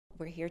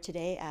We're here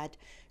today at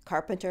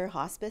Carpenter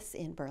Hospice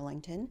in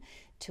Burlington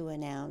to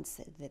announce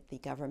that the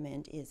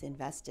government is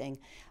investing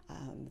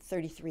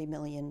 $33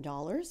 million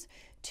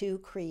to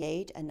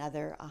create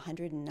another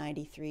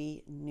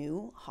 193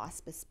 new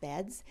hospice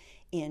beds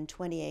in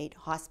 28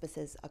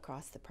 hospices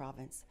across the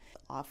province.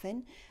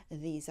 Often,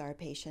 these are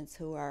patients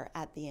who are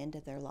at the end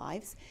of their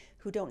lives,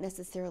 who don't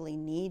necessarily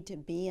need to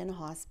be in a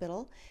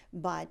hospital,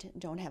 but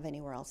don't have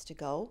anywhere else to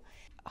go.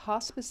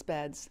 Hospice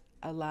beds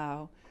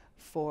allow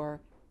for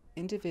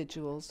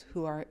individuals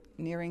who are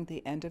nearing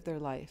the end of their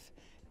life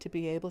to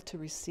be able to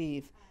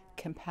receive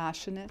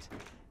compassionate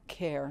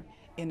care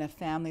in a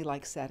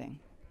family-like setting.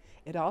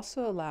 It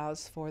also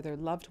allows for their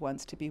loved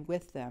ones to be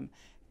with them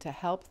to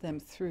help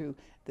them through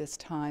this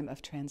time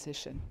of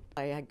transition.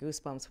 I had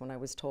goosebumps when I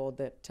was told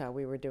that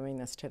we were doing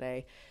this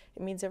today.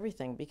 It means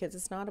everything, because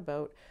it's not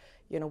about,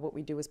 what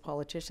we do as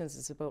politicians.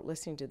 It's about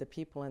listening to the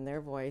people and their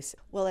voice.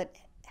 Well, it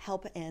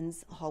help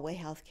ends hallway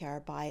health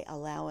care by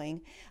allowing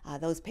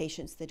those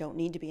patients that don't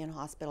need to be in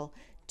hospital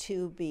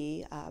to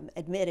be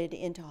admitted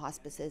into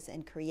hospices,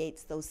 and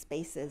creates those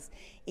spaces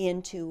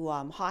into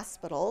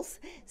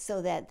hospitals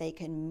so that they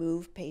can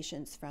move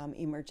patients from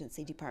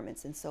emergency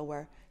departments and so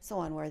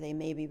on where they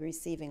may be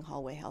receiving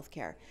hallway health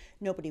care.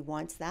 Nobody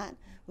wants that.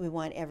 We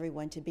want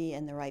everyone to be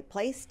in the right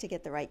place to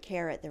get the right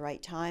care at the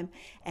right time,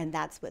 and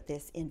that's what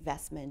this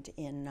investment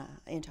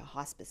into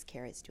hospice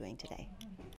care is doing today.